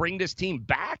 going to bring this team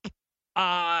back.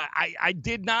 I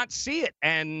did not see it.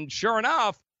 And sure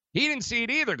enough, he didn't see it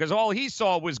either because all he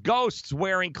saw was ghosts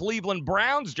wearing Cleveland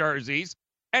Browns jerseys,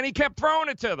 and he kept throwing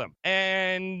it to them.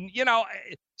 And,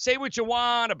 say what you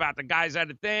want about the guys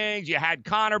out of things. You had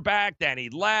Connor back, then he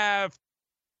left.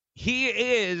 He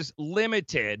is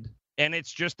limited, and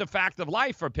it's just a fact of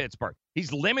life for Pittsburgh.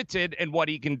 He's limited in what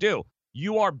he can do.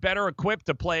 You are better equipped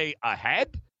to play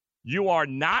ahead. You are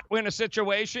not in a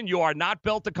situation. You are not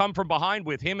built to come from behind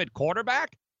with him at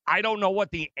quarterback. I don't know what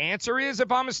the answer is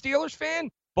if I'm a Steelers fan,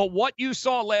 but what you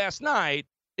saw last night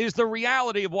is the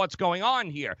reality of what's going on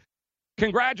here.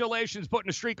 Congratulations putting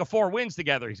a streak of 4 wins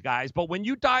together, guys. But when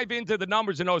you dive into the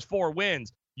numbers in those 4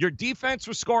 wins, your defense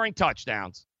was scoring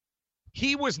touchdowns.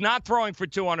 He was not throwing for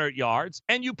 200 yards,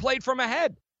 and you played from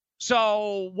ahead.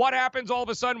 So what happens all of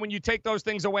a sudden when you take those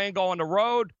things away and go on the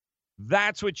road?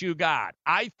 That's what you got.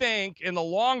 I think in the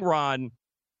long run,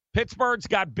 Pittsburgh's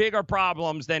got bigger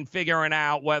problems than figuring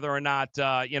out whether or not,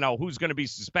 who's going to be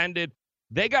suspended.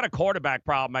 They got a quarterback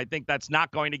problem. I think that's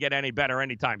not going to get any better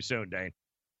anytime soon, Dane.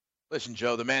 Listen,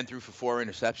 Joe, the man threw for 4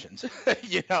 interceptions.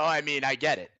 I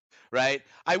get it. Right.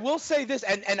 I will say this,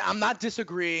 and I'm not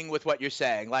disagreeing with what you're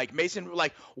saying.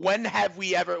 When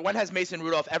has Mason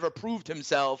Rudolph ever proved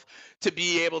himself to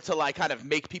be able to kind of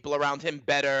make people around him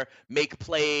better, make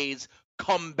plays,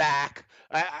 come back?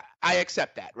 I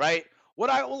accept that. Right. What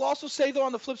I will also say, though,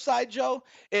 on the flip side, Joe,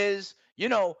 is,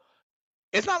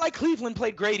 it's not like Cleveland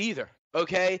played great either.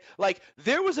 OK,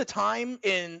 there was a time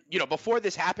before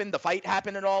this happened, the fight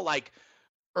happened and all,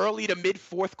 early to mid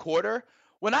 4th quarter,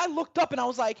 when I looked up and I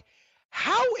was like,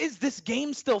 how is this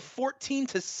game still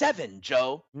 14-7,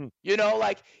 Joe?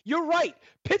 You're right.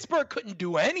 Pittsburgh couldn't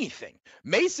do anything.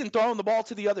 Mason throwing the ball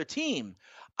to the other team.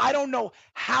 I don't know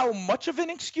how much of an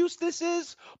excuse this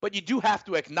is, but you do have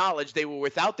to acknowledge they were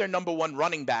without their number 1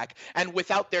 running back and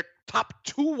without their top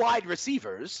 2 wide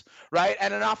receivers, right?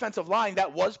 And an offensive line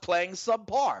that was playing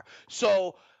subpar.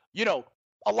 So,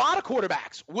 a lot of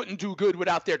quarterbacks wouldn't do good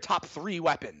without their top 3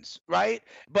 weapons, right?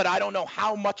 But I don't know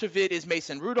how much of it is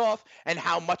Mason Rudolph and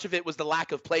how much of it was the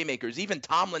lack of playmakers. Even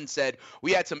Tomlin said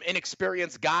we had some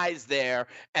inexperienced guys there,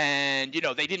 and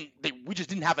we just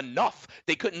didn't have enough.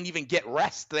 They couldn't even get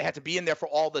rest. They had to be in there for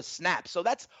all the snaps. So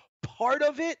that's part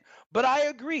of it, but I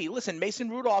agree. Listen, Mason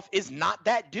Rudolph is not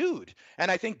that dude, and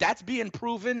I think that's being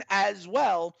proven as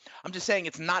well. I'm just saying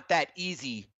it's not that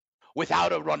easy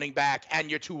without a running back and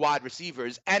your 2 wide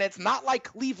receivers. And it's not like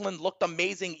Cleveland looked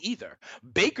amazing either.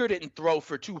 Baker didn't throw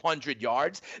for 200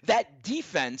 yards. That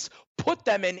defense put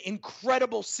them in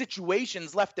incredible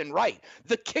situations left and right.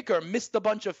 The kicker missed a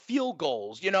bunch of field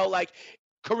goals.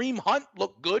 Kareem Hunt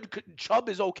looked good. Chubb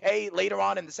is okay later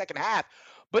on in the second half.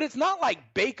 But it's not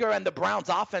like Baker and the Browns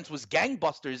offense was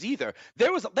gangbusters either.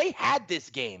 They had this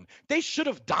game. They should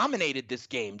have dominated this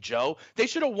game, Joe. They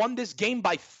should have won this game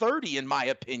by 30, in my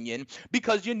opinion,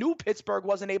 because you knew Pittsburgh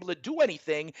wasn't able to do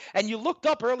anything. And you looked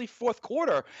up early 4th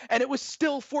quarter, and it was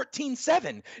still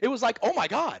 14-7. It was like, oh, my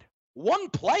God. One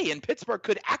play, and Pittsburgh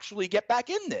could actually get back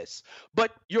in this.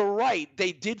 But you're right.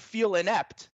 They did feel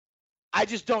inept. I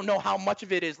just don't know how much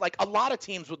of it is. A lot of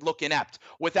teams would look inept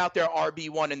without their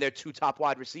RB1 and their 2 top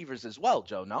wide receivers as well,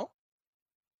 Joe, no?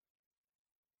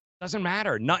 Doesn't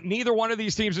matter. Neither one of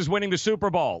these teams is winning the Super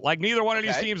Bowl. Neither one of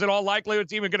these teams in all likelihood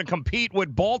is even going to compete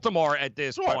with Baltimore at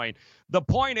this point. The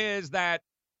point is that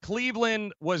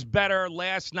Cleveland was better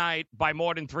last night by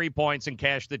more than 3 points and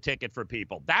cashed the ticket for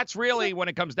people. That's really when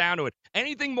it comes down to it.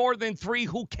 Anything more than 3,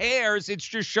 who cares? It's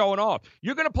just showing off.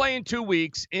 You're going to play in 2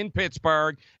 weeks in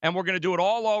Pittsburgh, and we're going to do it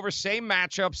all over. Same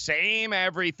matchup, same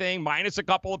everything, minus a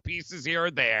couple of pieces here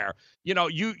or there.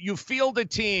 You feel the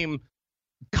team.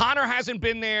 Connor hasn't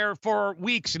been there for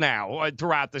weeks now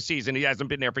throughout the season. He hasn't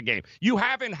been there for games. You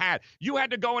had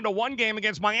to go into one game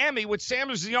against Miami, which Sam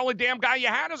was the only damn guy you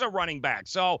had as a running back.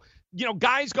 So,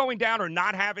 guys going down or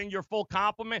not having your full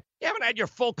complement, you haven't had your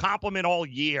full complement all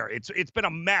year. It's been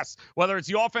a mess, whether it's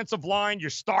the offensive line,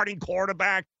 your starting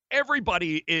quarterback.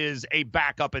 Everybody is a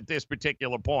backup at this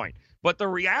particular point. But the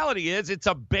reality is it's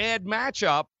a bad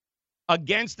matchup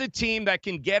against the team that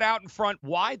can get out in front.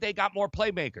 Why? They got more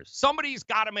playmakers. Somebody's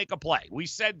got to make a play. We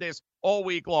said this all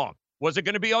week long. Was it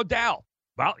going to be Odell?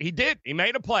 Well, he did. He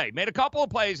made a play. Made a couple of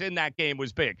plays in that game.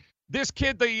 Was big. This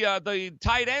kid, the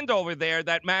tight end over there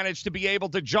that managed to be able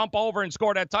to jump over and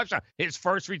score that touchdown, his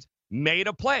first read, made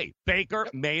a play. Baker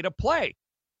made a play.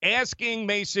 asking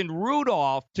Mason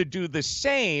Rudolph to do the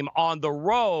same on the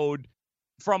road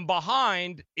from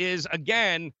behind is,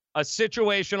 again, a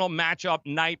situational matchup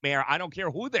nightmare. I don't care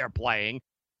who they're playing.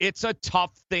 It's a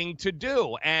tough thing to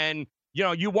do. And,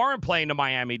 you weren't playing the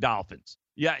Miami Dolphins.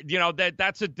 Yeah,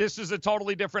 this is a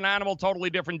totally different animal, totally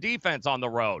different defense on the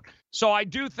road. So I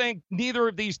do think neither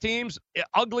of these teams,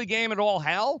 ugly game at all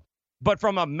hell, but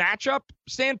from a matchup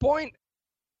standpoint,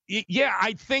 yeah,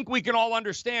 I think we can all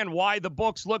understand why the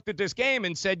books looked at this game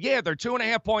and said, yeah, they're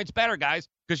 2.5 points better, guys.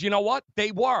 Because you know what?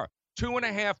 They were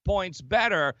 2.5 points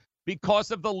better because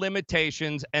of the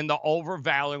limitations and the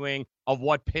overvaluing of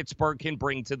what Pittsburgh can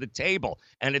bring to the table.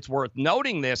 And it's worth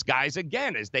noting this, guys,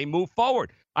 again, as they move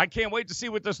forward. I can't wait to see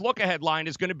what this look-ahead line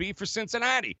is going to be for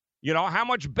Cincinnati. How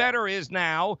much better is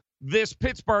now this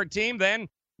Pittsburgh team than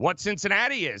what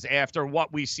Cincinnati is after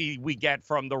what we get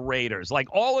from the Raiders? Like,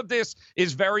 all of this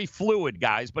is very fluid,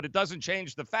 guys, but it doesn't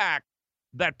change the fact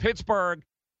that Pittsburgh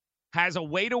has a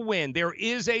way to win. There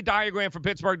is a diagram for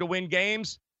Pittsburgh to win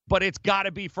games, but it's got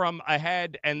to be from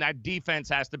ahead, and that defense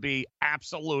has to be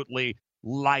absolutely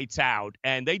lights out.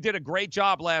 And they did a great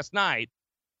job last night.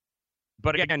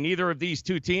 But again, neither of these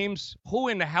two teams, who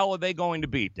in the hell are they going to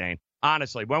beat, Dane?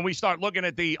 Honestly, when we start looking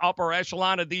at the upper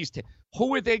echelon of these teams,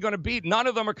 who are they going to beat? None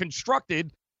of them are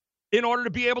constructed in order to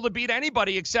be able to beat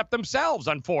anybody except themselves,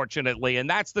 unfortunately. And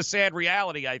that's the sad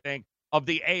reality, I think, of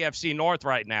the AFC North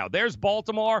right now. There's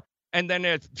Baltimore, and then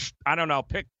it's, I don't know,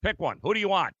 pick one. Who do you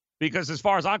want? Because as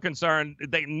far as I'm concerned,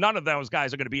 none of those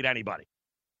guys are going to beat anybody.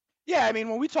 Yeah, I mean,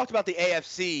 when we talked about the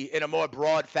AFC in a more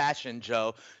broad fashion,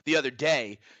 Joe, the other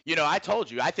day, I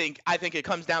told you, I think it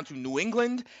comes down to New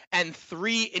England and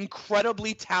 3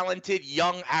 incredibly talented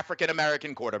young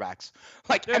African-American quarterbacks.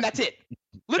 And that's it.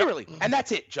 Literally. And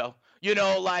that's it, Joe.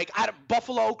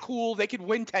 Buffalo, cool, they could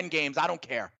win 10 games. I don't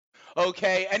care.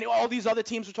 Okay? And all these other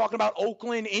teams we're talking about,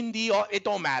 Oakland, Indy, it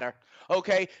don't matter.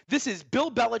 Okay? This is Bill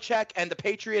Belichick and the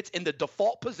Patriots in the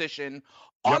default position,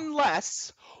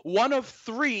 unless one of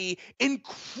 3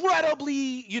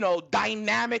 incredibly,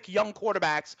 dynamic young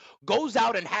quarterbacks goes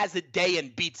out and has a day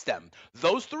and beats them.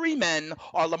 Those 3 men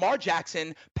are Lamar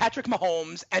Jackson, Patrick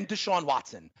Mahomes, and Deshaun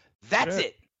Watson. That's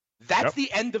it. That's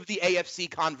the end of the AFC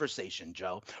conversation,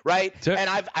 Joe, right? And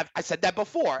I said that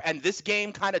before, and this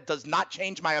game kind of does not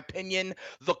change my opinion.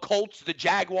 The Colts, the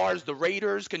Jaguars, the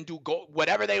Raiders can do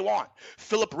whatever they want.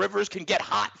 Phillip Rivers can get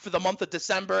hot for the month of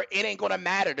December. It ain't going to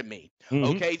matter to me,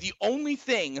 okay? The only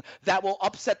thing that will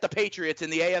upset the Patriots in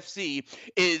the AFC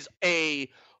is a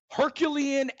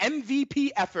Herculean MVP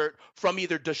effort from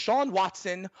either Deshaun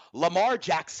Watson, Lamar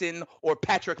Jackson, or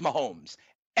Patrick Mahomes.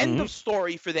 End of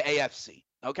story for the AFC.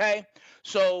 Okay,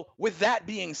 so with that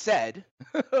being said,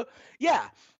 yeah,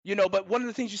 but one of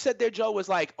the things you said there, Joe, was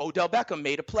like Odell Beckham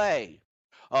made a play.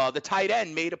 The tight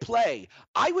end made a play.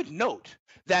 I would note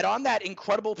that on that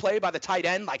incredible play by the tight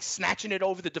end, like snatching it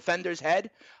over the defender's head,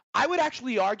 I would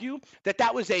actually argue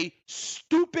that was a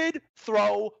stupid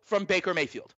throw from Baker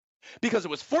Mayfield. Because it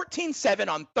was 14-7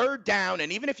 on 3rd down,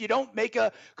 and even if you don't make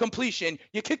a completion,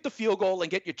 you kick the field goal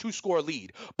and get your 2-score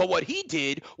lead. But what he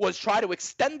did was try to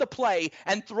extend the play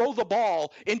and throw the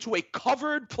ball into a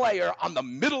covered player on the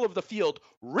middle of the field,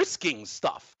 risking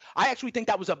stuff. I actually think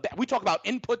that was we talk about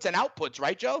inputs and outputs,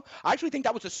 right, Joe? I actually think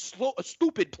that was a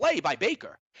stupid play by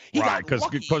Baker. Right,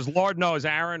 because Lord knows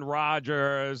Aaron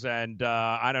Rodgers and,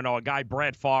 I don't know, a guy,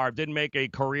 Brett Favre, didn't make a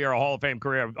Hall of Fame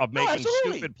career of making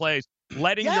stupid plays.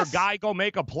 Letting your guy go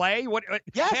make a play?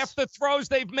 Half the throws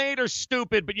they've made are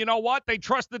stupid, but you know what? They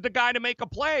trusted the guy to make a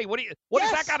play. What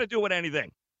does that got to do with anything?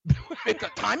 It's a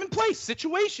time and place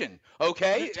situation,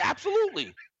 okay?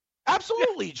 Absolutely.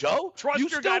 Absolutely, Joe. Trust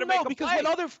your guy to make a because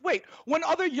play. when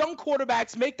other young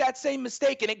quarterbacks make that same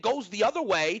mistake and it goes the other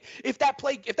way, if that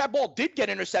ball did get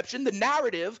interception, the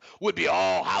narrative would be,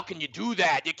 oh, how can you do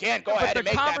that? You can't go ahead and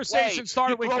make that play. The conversation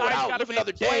started with guys got to make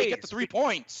another day, get the 3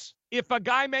 points. If a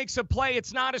guy makes a play,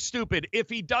 it's not as stupid. If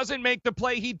he doesn't make the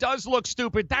play, he does look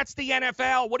stupid. That's the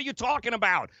NFL. What are you talking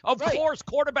about? Of course,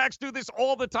 quarterbacks do this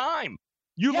all the time.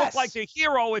 You look like the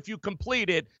hero if you complete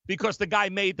it because the guy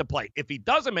made the play. If he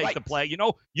doesn't make the play, you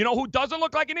know who doesn't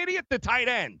look like an idiot? The tight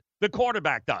end. The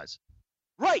quarterback does.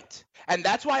 Right. And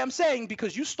that's why I'm saying,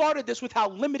 because you started this with how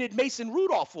limited Mason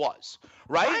Rudolph was,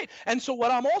 right? And so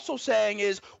what I'm also saying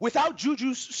is, without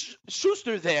Juju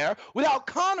Schuster there, without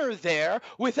Connor there,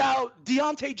 without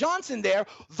Deontay Johnson there,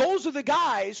 those are the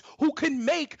guys who can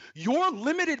make your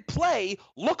limited play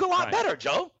look a lot better,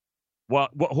 Joe. Well,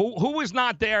 who was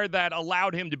not there that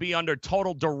allowed him to be under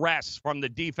total duress from the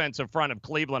defensive front of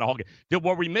Cleveland?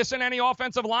 Were we missing any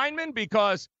offensive linemen?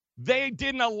 Because They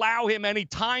didn't allow him any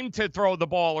time to throw the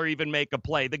ball or even make a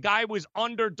play. The guy was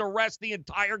under duress the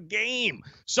entire game.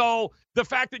 So the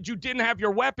fact that you didn't have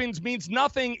your weapons means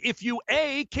nothing if you,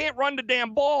 A, can't run the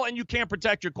damn ball and you can't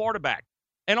protect your quarterback.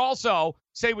 And also,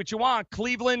 say what you want,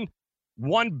 Cleveland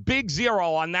won big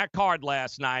 0 on that card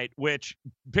last night, which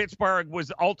Pittsburgh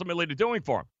was ultimately doing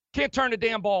for him. Can't turn the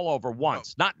damn ball over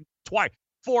once, not twice,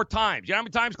 4 times. You know how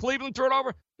many times Cleveland threw it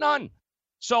over? None.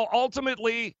 So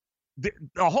ultimately, the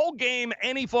whole game,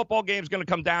 any football game is going to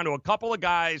come down to a couple of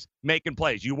guys making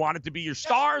plays. You want it to be your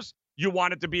stars. You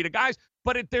want it to be the guys.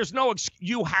 But there's no excuse.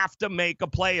 You have to make a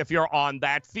play if you're on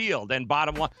that field. And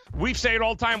bottom line, we say it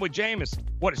all the time with Jameis.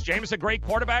 What, is Jameis a great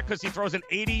quarterback because he throws an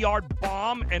 80-yard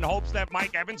bomb and hopes that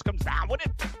Mike Evans comes down with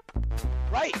it?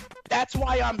 Right. That's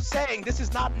why I'm saying this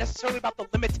is not necessarily about the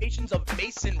limitations of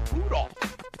Mason Rudolph.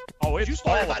 Oh, it's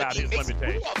all about his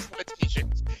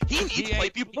limitations. He needs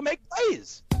play people to make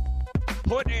plays.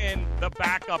 Put in the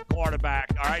backup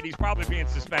quarterback. All right, he's probably being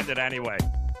suspended anyway.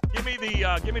 Give me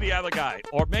the other guy,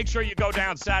 or make sure you go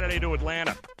down Saturday to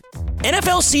Atlanta.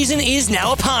 NFL season is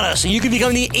now upon us, and you can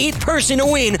become the 8th person to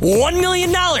win $1 million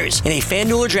in a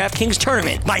FanDuel or DraftKings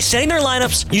tournament by setting their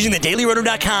lineups using the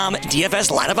DailyRoto.com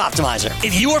DFS lineup optimizer.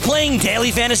 If you are playing daily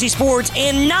fantasy sports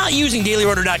and not using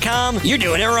DailyRoto.com, you're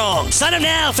doing it wrong. Sign up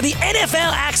now for the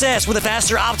NFL access with a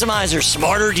faster optimizer,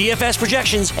 smarter DFS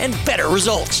projections, and better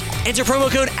results. Enter promo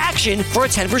code ACTION for a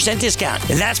 10% discount.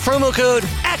 That's promo code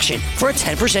ACTION for a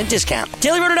 10% discount.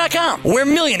 DailyRoto.com, where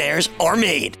millionaires are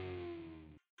made.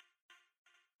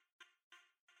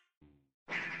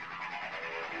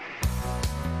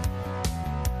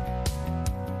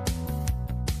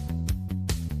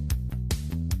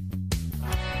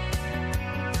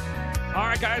 All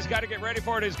right, guys, got to get ready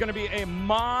for it. It's going to be a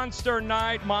monster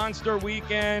night, monster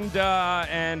weekend.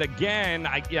 And again,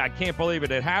 I can't believe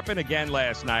it. It happened again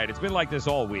last night. It's been like this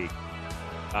all week.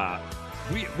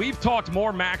 We've talked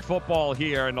more MAC football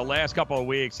here in the last couple of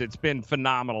weeks. It's been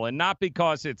phenomenal. And not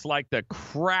because it's like the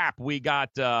crap we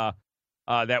got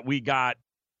that we got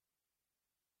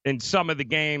in some of the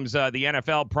games, the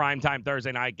NFL primetime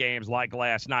Thursday night games like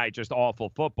last night, just awful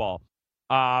football.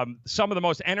 Some of the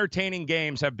most entertaining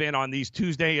games have been on these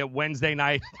Tuesday and Wednesday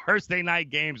night, Thursday night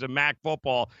games of MAC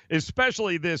football,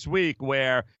 especially this week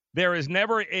where there is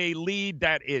never a lead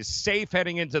that is safe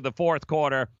heading into the fourth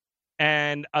quarter.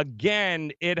 And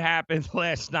again, it happened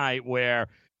last night where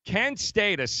Kent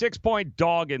State, a 6-point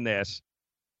dog in this,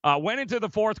 went into the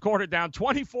fourth quarter down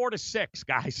 24-6,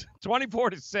 guys,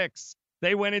 24-6.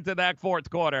 They went into that fourth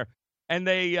quarter. And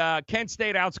Kent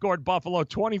State outscored Buffalo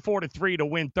 24-3 to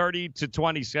win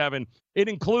 30-27. It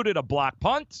included a block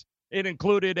punt. It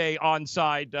included a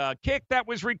onside kick that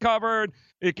was recovered.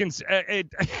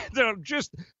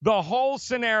 Just the whole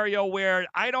scenario where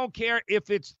I don't care if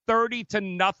it's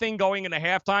 30-0 going into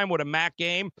halftime with a MAC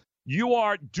game.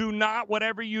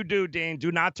 Whatever you do, Dean,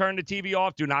 do not turn the TV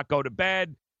off. Do not go to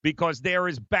bed, because there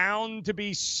is bound to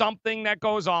be something that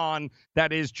goes on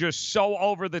that is just so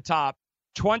over the top.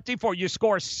 24, you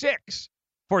score 6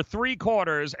 for 3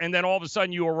 quarters, and then all of a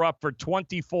sudden you are up for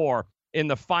 24 in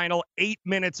the final 8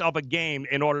 minutes of a game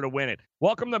in order to win it.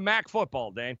 Welcome to MAC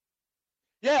football, Dane.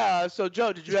 Yeah, so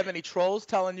Joe, did you have any trolls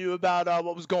telling you about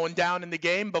what was going down in the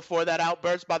game before that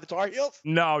outburst by the Tar Heels?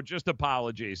 No, just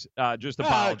apologies.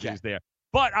 Okay. There.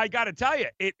 But I got to tell you,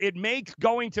 it makes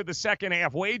going to the second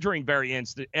half wagering very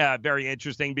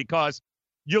interesting, because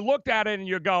you looked at it and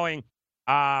you're going,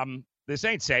 this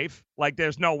ain't safe. Like,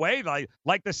 there's no way.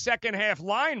 Like the second half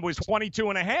line was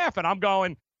 22.5, and I'm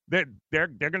going, they're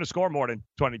going to score more than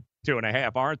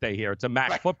 22.5, aren't they? Here, it's a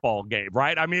MAC football game,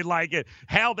 right? I mean,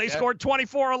 they scored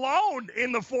 24 alone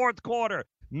in the fourth quarter.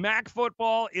 MAC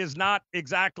football is not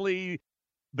exactly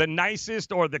the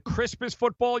nicest or the crispest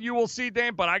football you will see,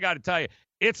 Dan, but I got to tell you,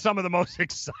 it's some of the most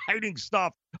exciting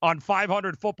stuff on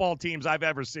 500 football teams I've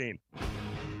ever seen.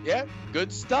 Yeah,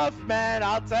 good stuff, man.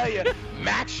 I'll tell you.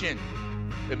 Maction.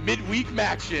 The midweek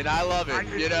Maction. I love it.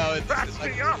 It's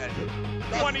like, up.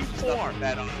 24.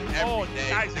 Oh,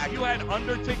 guys, if you had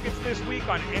under tickets this week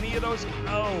on any of those,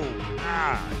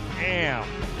 damn.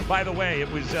 By the way, it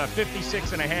was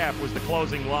 56.5 was the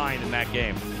closing line in that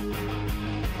game.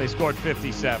 They scored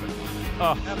 57.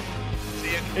 Oh,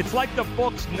 it's like the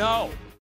books know.